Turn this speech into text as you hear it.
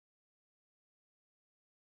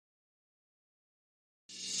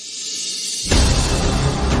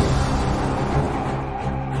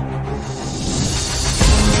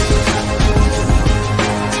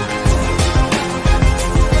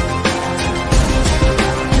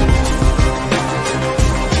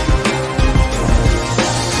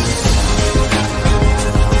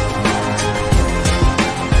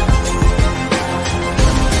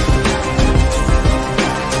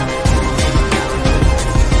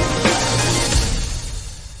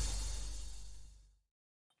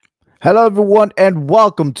Hello, everyone, and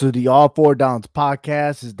welcome to the All Four Downs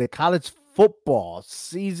podcast. Is the college football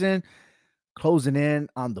season closing in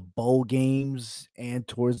on the bowl games and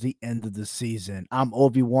towards the end of the season? I'm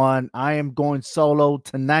Obi-Wan. I am going solo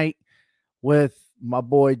tonight with my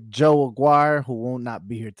boy Joe Aguirre, who will not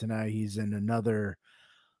be here tonight. He's in another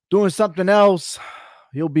doing something else.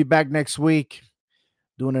 He'll be back next week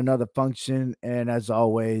doing another function. And as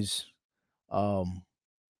always, um,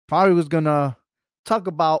 probably was gonna talk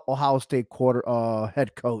about Ohio State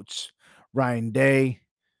head coach Ryan Day,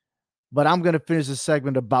 but I'm gonna finish the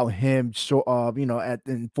segment about him. At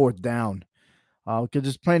in fourth down, because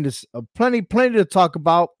there's plenty to talk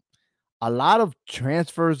about. A lot of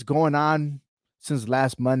transfers going on since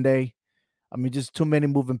last Monday. I mean, just too many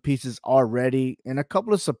moving pieces already, and a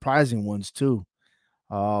couple of surprising ones too.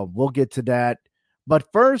 We'll get to that,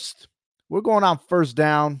 but first, we're going on first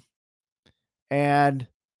down and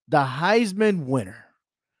the Heisman winner.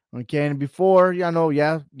 Okay, and before,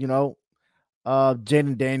 Jaden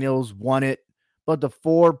Daniels won it, but the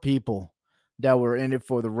four people that were in it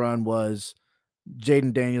for the run was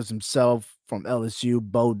Jaden Daniels himself from LSU,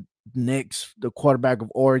 Bo Nix, the quarterback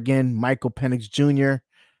of Oregon, Michael Penix Jr.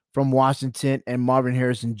 from Washington, and Marvin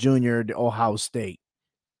Harrison Jr., the Ohio State.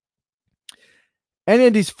 Any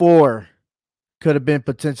of these four could have been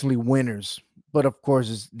potentially winners, but of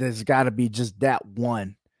course, there's got to be just that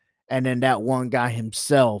one. And then that one guy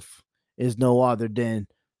himself is no other than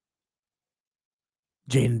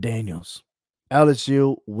Jaden Daniels.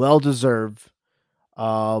 LSU, well deserved.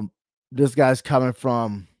 Um, this guy's coming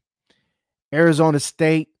from Arizona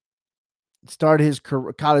State, started his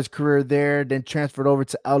college career there, then transferred over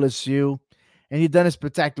to LSU, and he done a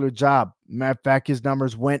spectacular job. Matter of fact, his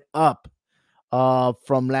numbers went up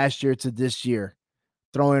from last year to this year,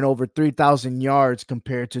 throwing over 3,000 yards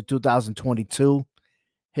compared to 2022.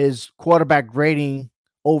 His quarterback rating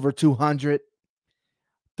over 200,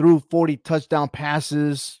 threw 40 touchdown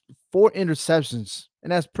passes, 4 interceptions,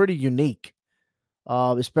 and that's pretty unique,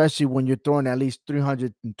 especially when you're throwing at least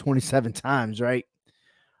 327 times, right?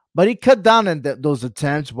 But he cut down on those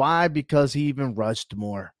attempts. Why? Because he even rushed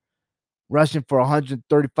more, rushing for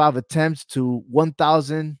 135 attempts to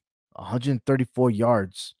 1,134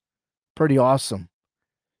 yards. Pretty awesome.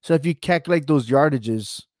 So if you calculate those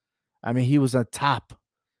yardages, I mean, he was on top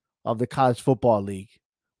of the college football league.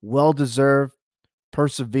 Well deserved,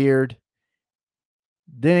 persevered,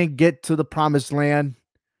 didn't get to the promised land,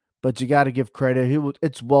 but you got to give credit.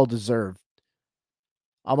 It's well deserved.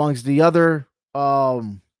 Amongst the other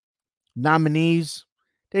nominees,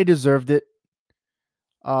 they deserved it.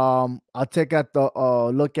 I'll take out the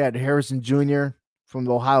look at Harrison Jr. from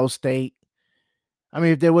Ohio State. I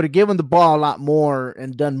mean, if they would have given the ball a lot more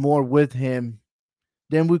and done more with him,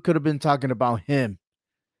 then we could have been talking about him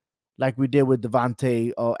like we did with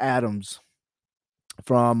Devontae Adams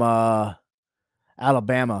from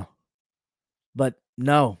Alabama. But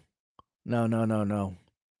no, no, no, no, no.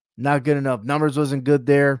 Not good enough. Numbers wasn't good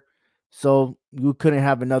there. So you couldn't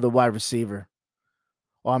have another wide receiver.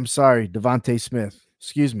 Oh, I'm sorry, Devontae Smith.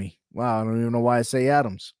 Excuse me. Wow, I don't even know why I say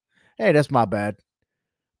Adams. Hey, that's my bad.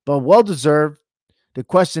 But well deserved. The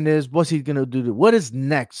question is, what's he gonna do? What is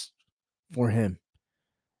next for him?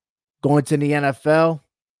 Going to the NFL?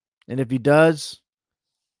 And if he does,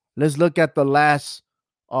 let's look at the last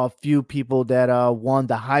few people that won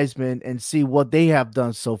the Heisman and see what they have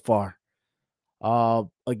done so far.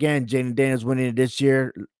 Again, Jaden Daniels winning it this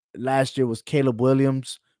year. Last year was Caleb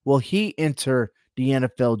Williams. Will he enter the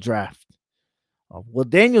NFL draft? Will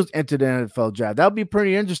Daniels enter the NFL draft? That would be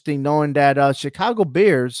pretty interesting, knowing that Chicago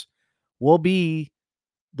Bears will be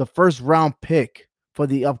the first round pick for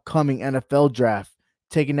the upcoming NFL draft,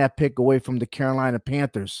 taking that pick away from the Carolina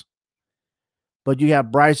Panthers. But you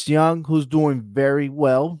have Bryce Young, who's doing very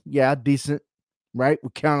well. Yeah, decent, right?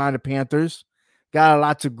 With Carolina Panthers. Got a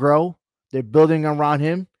lot to grow. They're building around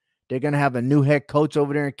him. They're going to have a new head coach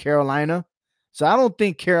over there in Carolina. So I don't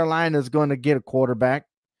think Carolina is going to get a quarterback.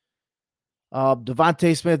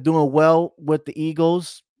 Devontae Smith doing well with the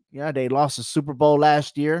Eagles. Yeah, they lost the Super Bowl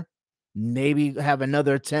last year. Maybe have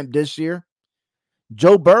another attempt this year.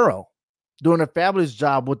 Joe Burrow doing a fabulous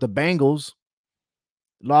job with the Bengals.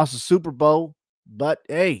 Lost the Super Bowl, but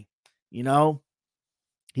hey,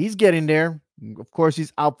 he's getting there. Of course,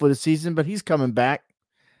 he's out for the season, but he's coming back.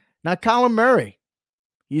 Now, Kyler Murray,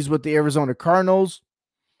 he's with the Arizona Cardinals.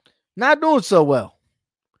 Not doing so well.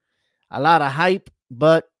 A lot of hype,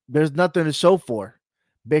 but there's nothing to show for.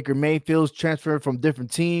 Baker Mayfield's transferred from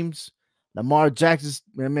different teams. Lamar Jackson,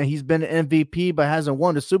 man, he's been an MVP, but hasn't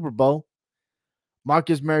won the Super Bowl.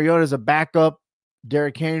 Marcus Mariota is a backup.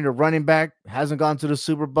 Derrick Henry, the running back, hasn't gone to the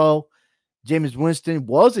Super Bowl. Jameis Winston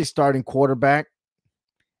was a starting quarterback,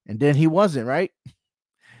 and then he wasn't, right?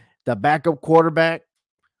 The backup quarterback,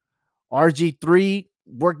 RG3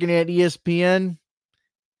 working at ESPN.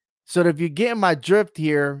 So if you get my drift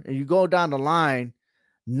here and you go down the line,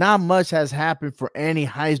 not much has happened for any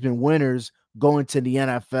Heisman winners going to the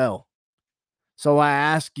NFL. So I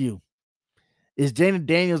ask you, is Jaden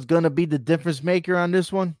Daniels going to be the difference maker on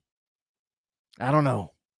this one? I don't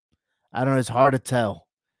know. I don't know. It's hard to tell.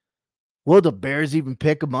 Will the Bears even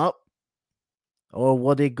pick him up? Or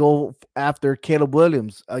will they go after Caleb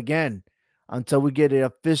Williams again until we get an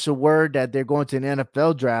official word that they're going to an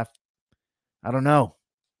NFL draft? I don't know.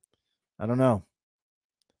 I don't know.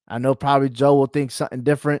 I know probably Joe will think something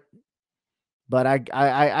different, but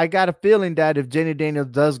I got a feeling that if Jenny Daniels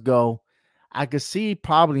does go, I could see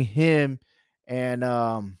probably him and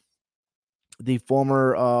the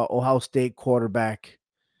former Ohio State quarterback.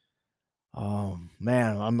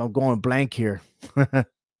 Man, I'm going blank here.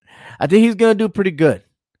 I think he's gonna do pretty good.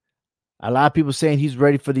 A lot of people saying he's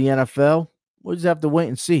ready for the NFL. We'll just have to wait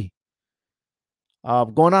and see.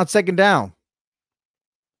 Going on second down.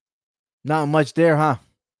 Not much there, huh?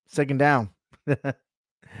 Second down.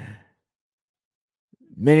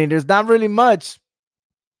 Meaning there's not really much.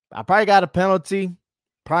 I probably got a penalty.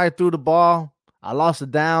 Probably threw the ball. I lost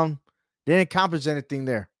it down. Didn't accomplish anything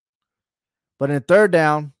there. But in third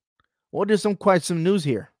down, well, there's quite some news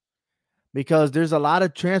here because there's a lot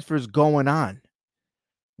of transfers going on.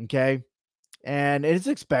 Okay. And it's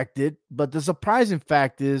expected, but the surprising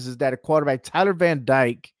fact is that a quarterback, Tyler Van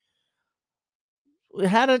Dyke,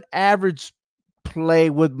 had an average play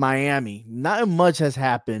with Miami. Not much has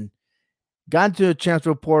happened. Got into the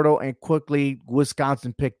transfer portal and quickly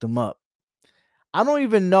Wisconsin picked him up. I don't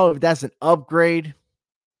even know if that's an upgrade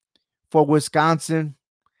for Wisconsin.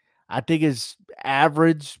 I think it's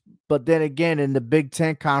average, but then again, in the Big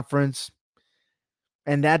Ten conference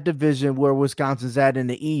and that division where Wisconsin's at in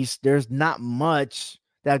the East, there's not much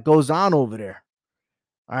that goes on over there.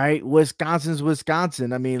 All right, Wisconsin's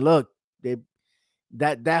Wisconsin. I mean, look,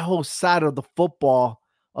 that whole side of the football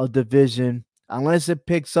division, unless it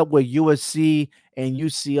picks up with USC and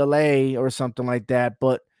UCLA or something like that,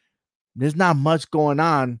 but there's not much going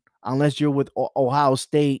on unless you're with Ohio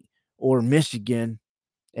State or Michigan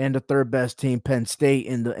and the third best team, Penn State,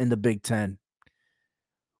 in the Big Ten.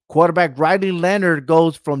 Quarterback Riley Leonard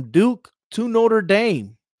goes from Duke to Notre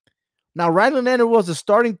Dame. Now, Riley Leonard was a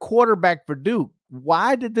starting quarterback for Duke.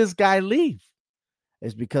 Why did this guy leave?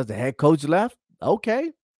 It's because the head coach left?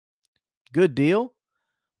 Okay, good deal.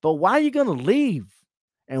 But why are you going to leave?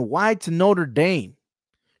 And why to Notre Dame?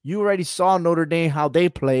 You already saw Notre Dame, how they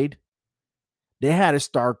played. They had a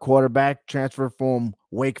star quarterback transfer from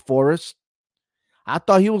Wake Forest. I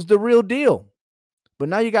thought he was the real deal. But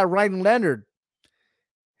now you got Riley Leonard.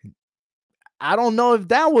 I don't know if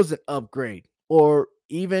that was an upgrade or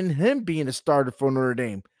even him being a starter for Notre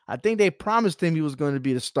Dame. I think they promised him he was going to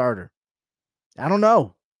be the starter. I don't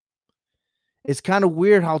know. It's kind of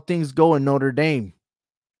weird how things go in Notre Dame.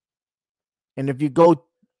 And if you go,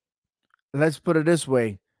 let's put it this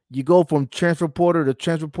way, you go from transfer portal to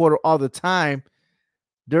transfer portal all the time,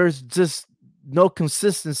 there's just no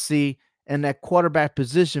consistency in that quarterback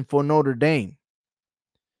position for Notre Dame.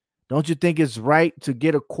 Don't you think it's right to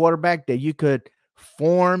get a quarterback that you could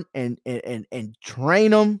form and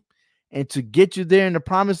train them and to get you there in the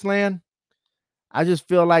promised land? I just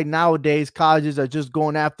feel like nowadays colleges are just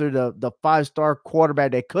going after the five-star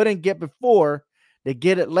quarterback they couldn't get before. They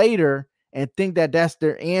get it later and think that that's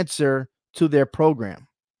their answer to their program.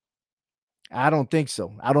 I don't think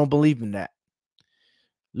so. I don't believe in that.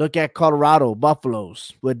 Look at Colorado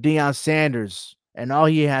Buffaloes with Deion Sanders and all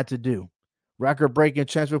he had to do. Record-breaking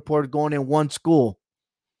transfer portal going in one school,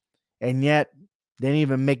 and yet they didn't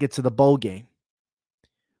even make it to the bowl game.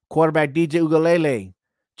 Quarterback DJ Ugalele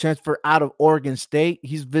transferred out of Oregon State.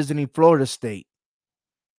 He's visiting Florida State.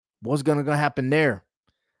 What's going to happen there?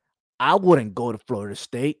 I wouldn't go to Florida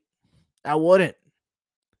State. I wouldn't.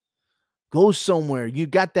 Go somewhere. You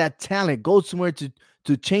got that talent. Go somewhere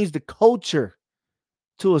to change the culture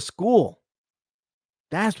to a school.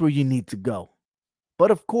 That's where you need to go.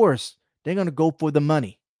 But of course, they're going to go for the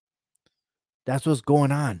money. That's what's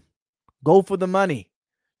going on. Go for the money.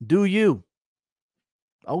 Do you?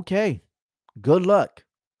 Okay. Good luck.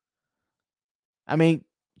 I mean,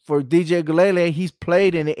 for DJ Galele, he's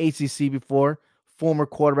played in the ACC before, former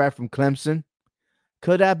quarterback from Clemson.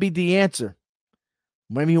 Could that be the answer?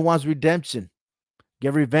 Maybe he wants redemption.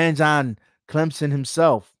 Get revenge on Clemson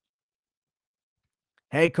himself.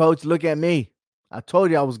 Hey, coach, look at me. I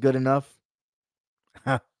told you I was good enough.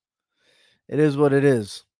 It is what it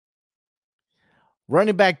is.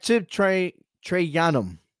 Running back Chip Trey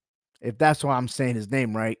Yanum, if that's why I'm saying his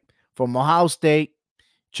name right, from Ohio State,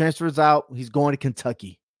 transfers out. He's going to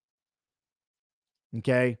Kentucky.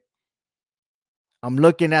 Okay. I'm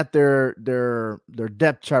looking at their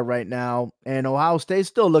depth chart right now, and Ohio State's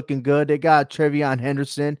still looking good. They got Trevion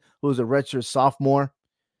Henderson, who's a redshirt sophomore.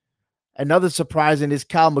 Another surprising is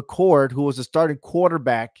Kyle McCord, who was a starting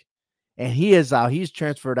quarterback, and he is out. He's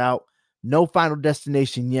transferred out. No final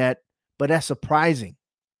destination yet, but that's surprising.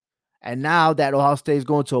 And now that Ohio State is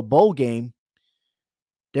going to a bowl game,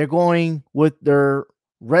 they're going with their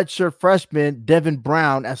redshirt freshman, Devin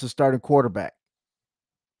Brown, as a starting quarterback.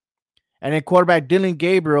 And then quarterback Dylan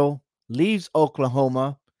Gabriel leaves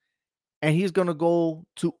Oklahoma, and he's going to go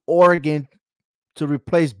to Oregon to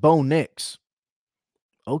replace Bo Nix.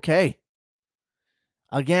 Okay.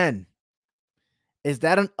 Again, is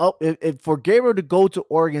that an up? If for Gabriel to go to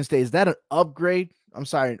Oregon State, is that an upgrade? I'm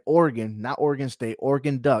sorry, Oregon, not Oregon State,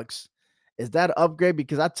 Oregon Ducks. Is that an upgrade?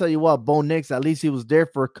 Because I tell you what, Bo Nix, at least he was there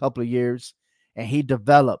for a couple of years and he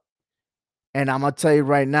developed. And I'm going to tell you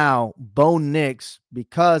right now, Bo Nix,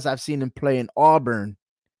 because I've seen him play in Auburn,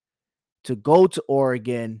 to go to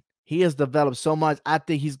Oregon, he has developed so much. I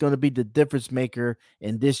think he's going to be the difference maker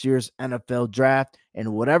in this year's NFL draft.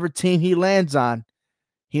 And whatever team he lands on,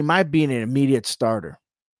 he might be an immediate starter.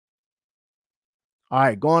 All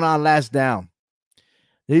right, going on last down.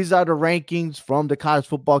 These are the rankings from the College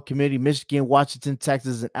Football Committee. Michigan, Washington,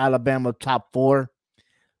 Texas, and Alabama top 4.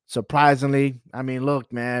 Surprisingly, I mean,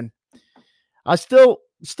 look, man, I still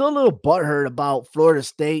a little butthurt about Florida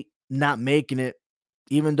State not making it,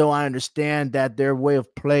 even though I understand that their way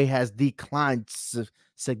of play has declined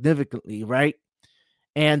significantly, right?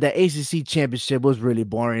 And the ACC championship was really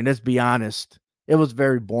boring. Let's be honest. It was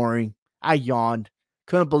very boring. I yawned.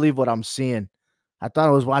 Couldn't believe what I'm seeing. I thought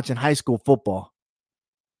I was watching high school football.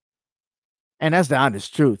 And that's the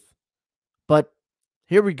honest truth. But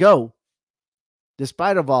here we go.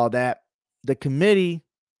 Despite of all that, the committee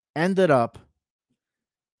ended up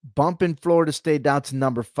bumping Florida State down to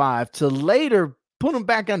number 5 to later put them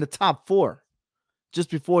back on the top 4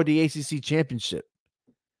 just before the ACC championship.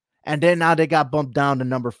 And then now they got bumped down to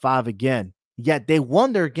number 5 again. Yet they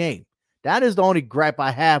won their game. That is the only gripe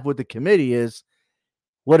I have with the committee is,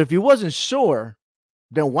 what if you wasn't sure,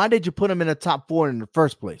 then why did you put them in the top 4 in the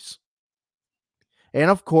first place? And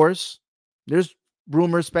of course, there's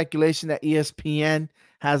rumor, speculation that ESPN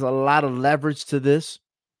has a lot of leverage to this.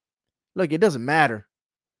 Look, it doesn't matter.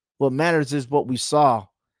 What matters is what we saw.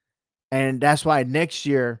 And that's why next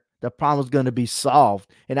year, the problem is going to be solved.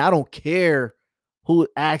 And I don't care who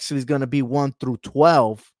actually is going to be 1 through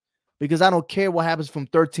 12, because I don't care what happens from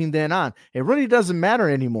 13 then on. It really doesn't matter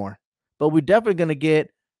anymore. But we're definitely going to get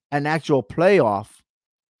an actual playoff.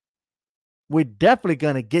 We're definitely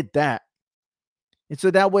going to get that. And so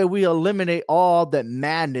that way we eliminate all that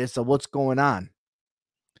madness of what's going on.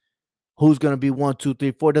 Who's going to be 1, 2,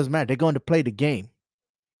 3, 4? Doesn't matter. They're going to play the game.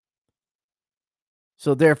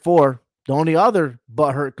 So therefore, the only other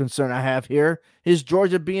butthurt concern I have here is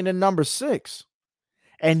Georgia being in number 6.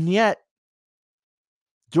 And yet,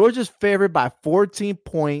 Georgia's favored by 14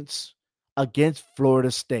 points against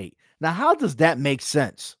Florida State. Now, how does that make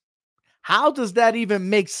sense? How does that even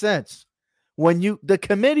make sense? When the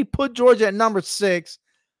committee put Georgia at number 6,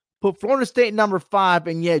 put Florida State number 5,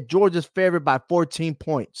 and yet Georgia's favored by 14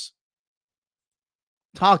 points.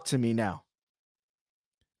 Talk to me now.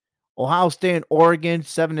 Ohio State and Oregon,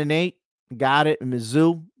 7 and 8. Got it.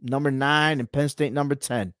 Mizzou, number 9, and Penn State, number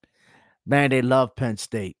 10. Man, they love Penn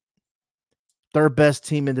State. Third best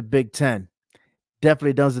team in the Big Ten.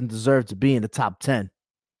 Definitely doesn't deserve to be in the top 10.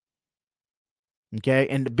 Okay,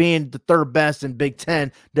 and being the third best in Big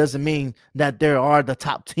Ten doesn't mean that they are the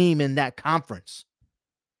top team in that conference.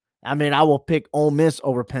 I mean, I will pick Ole Miss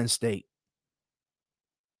over Penn State.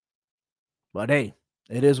 But hey,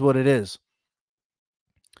 it is what it is.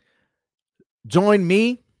 Join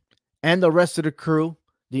me and the rest of the crew,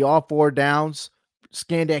 the All Four Downs.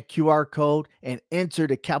 Scan that QR code and enter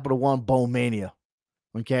the Capital One Bowl Mania.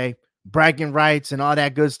 Okay, bragging rights and all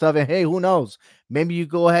that good stuff. And hey, who knows? Maybe you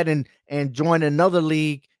go ahead and join another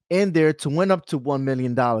league in there to win up to $1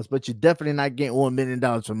 million, but you're definitely not getting $1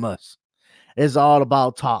 million from us. It's all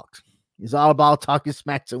about talk. It's all about talking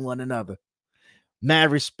smack to one another.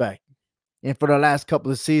 Mad respect. And for the last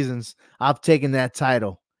couple of seasons, I've taken that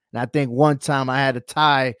title. And I think one time I had a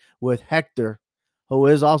tie with Hector, who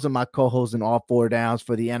is also my co-host in All Four Downs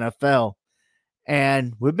for the NFL.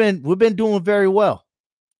 And we've been doing very well.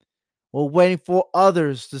 We're waiting for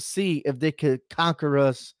others to see if they could conquer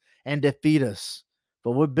us and defeat us.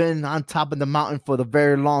 But we've been on top of the mountain for the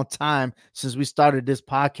very long time since we started this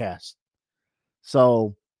podcast.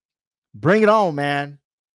 So bring it on, man.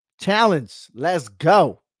 Challenge. Let's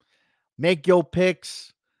go. Make your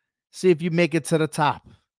picks. See if you make it to the top.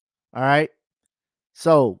 All right.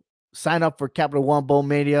 So sign up for Capital One Bowl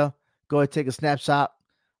Media. Go ahead, take a snapshot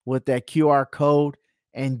with that QR code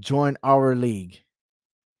and join our league.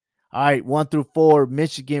 All right, 1 through 4,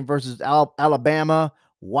 Michigan versus Alabama,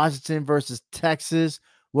 Washington versus Texas.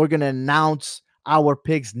 We're gonna announce our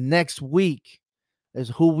picks next week. Is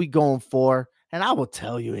who we going for, and I will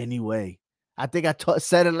tell you anyway. I think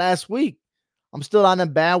said it last week. I'm still on the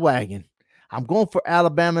bandwagon. I'm going for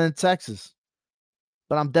Alabama and Texas,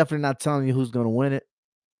 but I'm definitely not telling you who's gonna win it.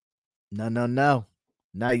 No, no, no,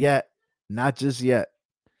 not yet, not just yet.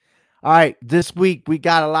 All right, this week we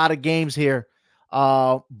got a lot of games here,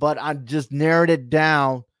 but I just narrowed it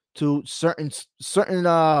down to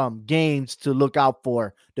certain games to look out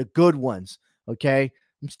for, the good ones. Okay,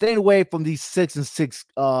 I'm staying away from these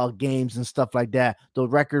 6-6 games and stuff like that. The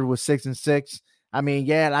record was 6-6. I mean,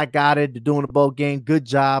 yeah, I got it. They're doing a bowl game. Good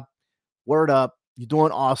job. Word up. You're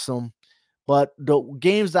doing awesome. But the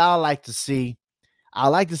games that I like to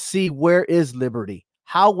see where is Liberty.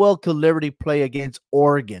 How well could Liberty play against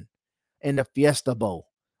Oregon in the Fiesta Bowl?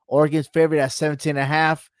 Oregon's favorite at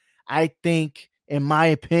 17.5. I think, in my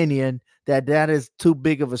opinion, that is too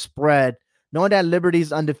big of a spread. Knowing that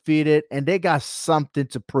Liberty's undefeated and they got something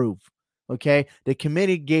to prove. Okay. The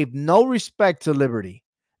committee gave no respect to Liberty.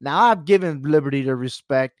 Now I've given Liberty the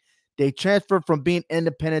respect. They transferred from being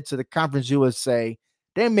independent to the Conference USA.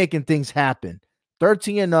 They're making things happen.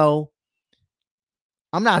 13-0.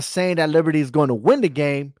 I'm not saying that Liberty is going to win the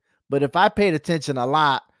game, but if I paid attention a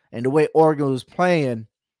lot and the way Oregon was playing,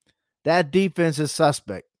 that defense is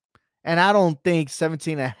suspect. And I don't think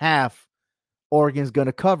 17.5 Oregon's going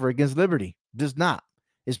to cover against Liberty. Just not.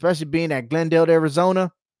 Especially being at Glendale,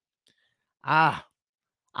 Arizona. I'm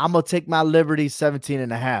going to take my Liberty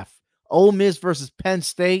 17.5. Ole Miss versus Penn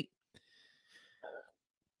State.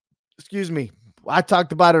 Excuse me. I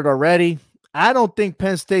talked about it already. I don't think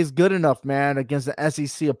Penn State's good enough, man, against the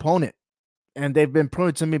SEC opponent. And they've been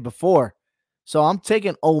proven to me before. So I'm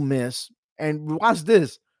taking Ole Miss. And watch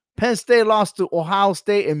this. Penn State lost to Ohio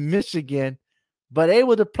State and Michigan, but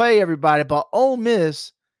able to play everybody. But Ole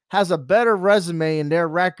Miss has a better resume in their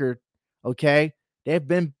record. Okay. They've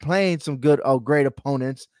been playing some great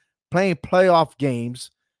opponents, playing playoff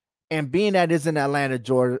games. And being that it's in Atlanta,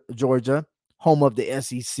 Georgia, home of the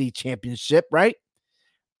SEC championship, right?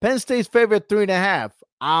 Penn State's favorite 3.5.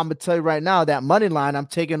 I'm going to tell you right now, that money line, I'm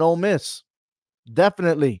taking Ole Miss.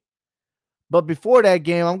 Definitely. But before that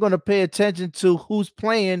game, I'm going to pay attention to who's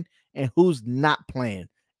playing and who's not playing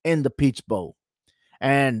in the Peach Bowl.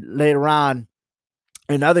 And later on,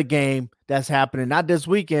 another game that's happening, not this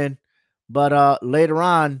weekend, but later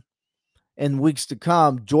on in weeks to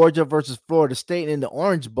come, Georgia versus Florida State in the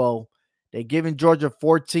Orange Bowl. They're giving Georgia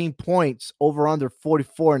 14 points, over under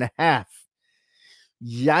 44.5.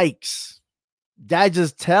 Yikes. That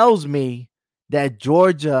just tells me that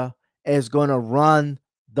Georgia is going to run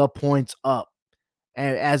the points up.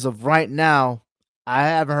 And as of right now, I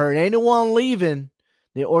haven't heard anyone leaving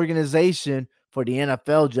the organization for the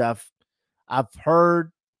NFL, Jeff. I've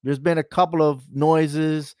heard there's been a couple of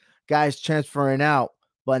noises, guys transferring out,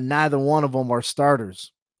 but neither one of them are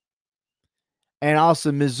starters. And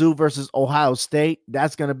also Mizzou versus Ohio State.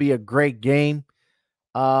 That's going to be a great game.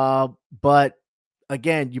 But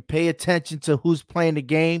again, you pay attention to who's playing the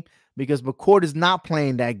game because McCourt is not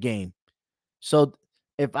playing that game. So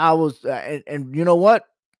if I was, and you know what,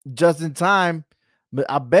 just in time, but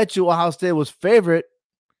I bet you Ohio State was favorite.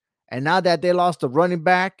 And now that they lost the running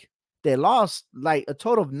back, they lost like a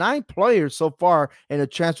total of 9 players so far in the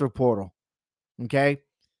transfer portal. Okay.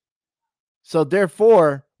 So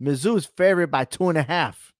therefore, Mizzou is favored by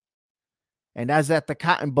 2.5. And that's at the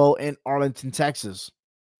Cotton Bowl in Arlington, Texas.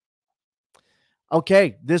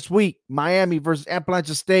 Okay, this week, Miami versus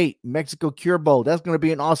Appalachian State, Mexico Cure Bowl. That's going to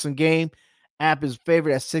be an awesome game. App is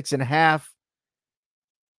favored at 6.5.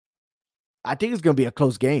 I think it's going to be a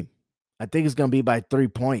close game. I think it's going to be by 3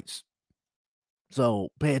 points. So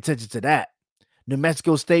pay attention to that. New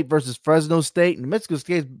Mexico State versus Fresno State. New Mexico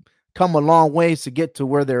State's come a long ways to get to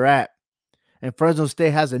where they're at. And Fresno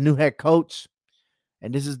State has a new head coach.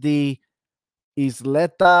 And this is the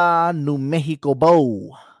Isleta New Mexico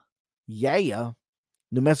Bowl. Yeah.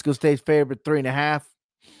 New Mexico State's favorite 3.5.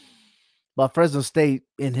 But Fresno State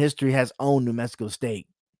in history has owned New Mexico State.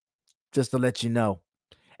 Just to let you know.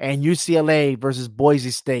 And UCLA versus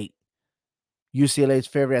Boise State. UCLA's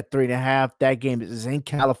favorite at 3.5. That game is in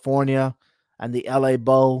California and the LA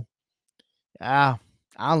Bowl. I'll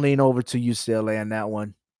lean over to UCLA on that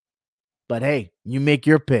one. But hey, you make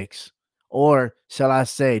your picks. Or shall I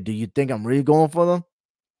say, do you think I'm really going for them?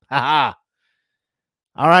 Haha.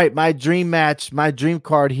 All right, my dream match, my dream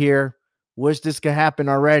card here. Wish this could happen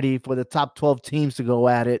already for the top 12 teams to go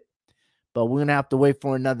at it, but we're gonna have to wait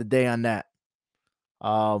for another day on that.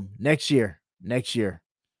 Next year. Next year.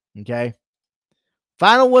 Okay.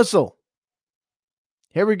 Final whistle.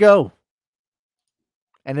 Here we go.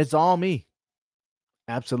 And it's all me.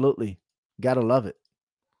 Absolutely. Gotta love it.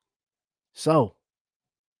 So,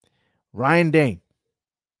 Ryan Day,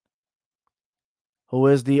 who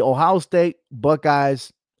is the Ohio State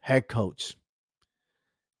Buckeyes head coach.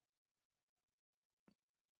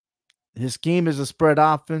 His scheme is a spread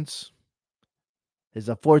offense. It's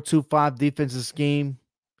a 4-2-5 defensive scheme.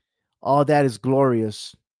 All that is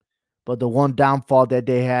glorious. But the one downfall that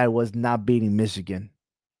they had was not beating Michigan.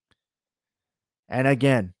 And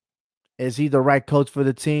again, is he the right coach for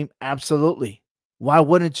the team? Absolutely. Why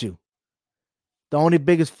wouldn't you? The only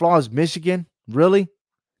biggest flaw is Michigan? Really?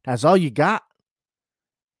 That's all you got?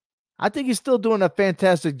 I think he's still doing a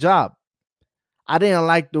fantastic job. I didn't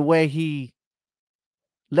like the way he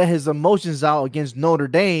let his emotions out against Notre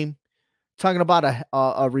Dame, talking about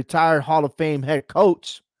a retired Hall of Fame head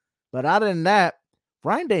coach. But other than that,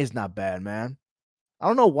 Ryan Day is not bad, man. I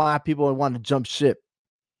don't know why people want to jump ship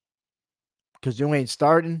because you ain't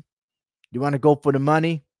starting. You want to go for the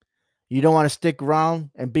money. You don't want to stick around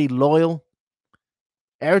and be loyal.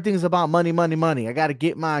 Everything's about money, money, money. I got to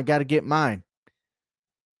get mine. Got to get mine.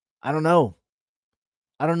 I don't know.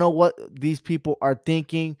 I don't know what these people are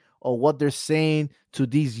thinking or what they're saying to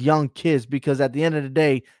these young kids because at the end of the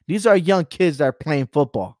day, these are young kids that are playing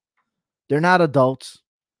football. They're not adults.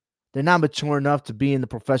 They're not mature enough to be in the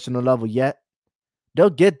professional level yet.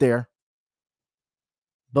 They'll get there.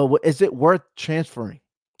 But is it worth transferring?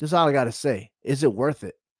 That's all I got to say. Is it worth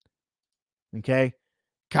it? Okay.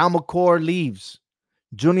 Kyle McCord leaves.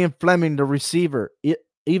 Julian Fleming, the receiver,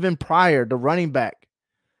 even prior, the running back.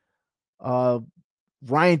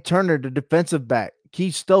 Ryan Turner, the defensive back.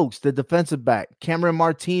 Keith Stokes, the defensive back. Cameron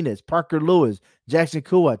Martinez, Parker Lewis, Jackson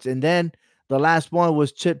Kuwatz. And then the last one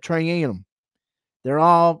was Chip Trayanum. They're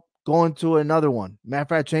all going to another one. Matter of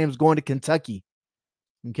fact, Trayanum's going to Kentucky.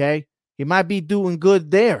 Okay. He might be doing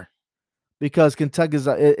good there because Kentucky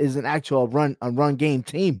is an actual run game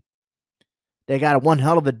team. They got one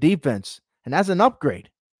hell of a defense, and that's an upgrade.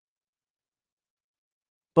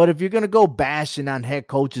 But if you're going to go bashing on head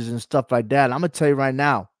coaches and stuff like that, I'm going to tell you right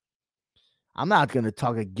now, I'm not going to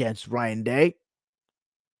talk against Ryan Day.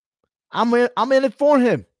 I'm in it for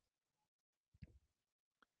him.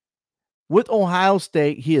 With Ohio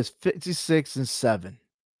State, he is 56-7.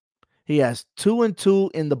 He has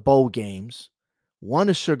 2-2 in the bowl games, won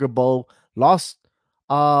the Sugar Bowl, lost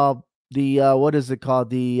what is it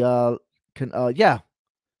called? Yeah,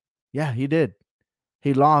 he did.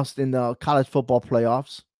 He lost in the college football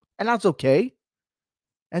playoffs, and that's okay.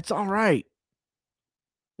 It's all right.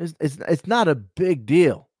 It's not a big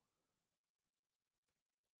deal.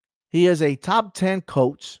 He is a top 10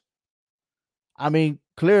 coach. I mean,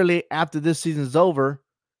 clearly after this season's over,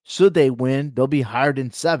 should they win, they'll be higher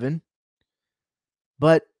than 7.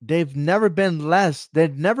 But they've never been less.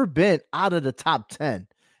 They've never been out of the top 10.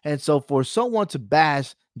 And so for someone to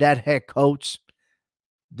bash that head coach,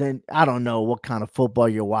 then I don't know what kind of football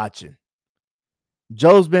you're watching.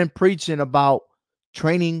 Joe's been preaching about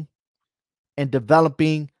training and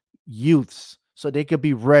developing youths so they could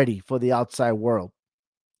be ready for the outside world.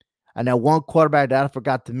 And that one quarterback that I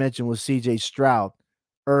forgot to mention was CJ Stroud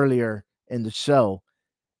earlier in the show.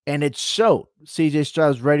 And it showed CJ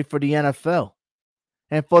Stroud's ready for the NFL.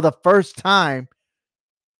 And for the first time,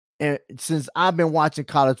 and since I've been watching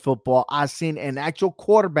college football, I've seen an actual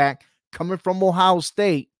quarterback coming from Ohio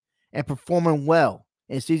State and performing well.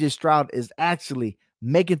 And CJ Stroud is actually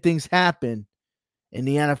making things happen in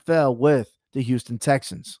the NFL with the Houston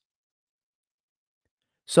Texans.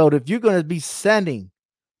 So if you're going to be sending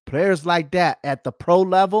players like that at the pro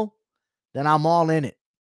level, then I'm all in it.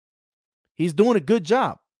 He's doing a good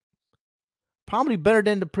job. Probably better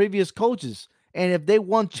than the previous coaches. And if they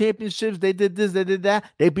won championships, they did this, they did that,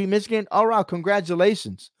 they beat Michigan, all right,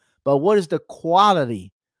 congratulations. But what is the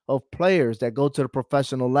quality of players that go to the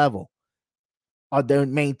professional level? Are they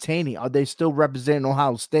maintaining? Are they still representing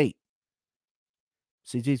Ohio State?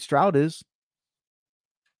 CJ Stroud is.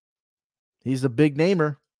 He's a big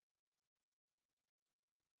namer.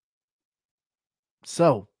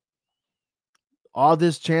 So, all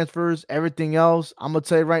this transfers, everything else, I'm going to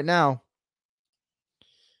tell you right now,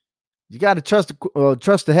 you got to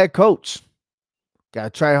trust the head coach. Got to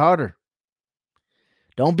try harder.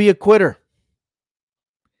 Don't be a quitter.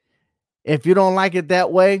 If you don't like it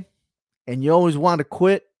that way and you always want to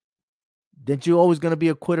quit, then you're always going to be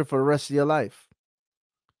a quitter for the rest of your life.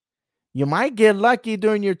 You might get lucky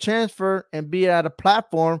during your transfer and be at a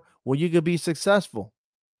platform where you could be successful.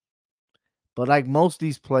 But like most of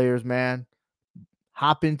these players, man,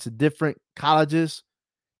 hop into different colleges,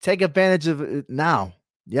 take advantage of it now.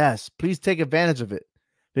 Yes, please take advantage of it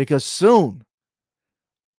because soon,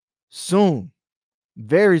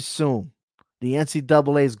 very soon, the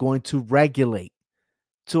NCAA is going to regulate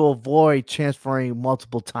to avoid transferring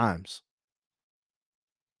multiple times.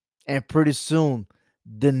 And pretty soon,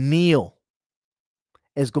 the kneel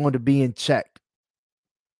is going to be in check.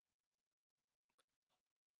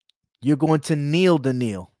 You're going to kneel the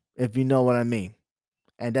kneel, if you know what I mean.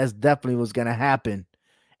 And that's definitely what's going to happen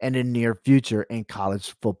in the near future in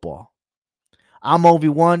college football. I'm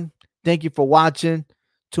Obi-Wan. Thank you for watching.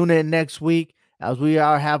 Tune in next week as we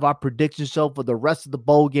have our prediction show for the rest of the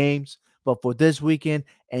bowl games. But for this weekend,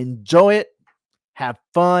 enjoy it. Have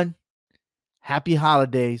fun. Happy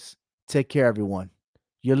holidays. Take care, everyone.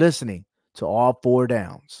 You're listening to All Four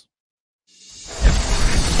Downs.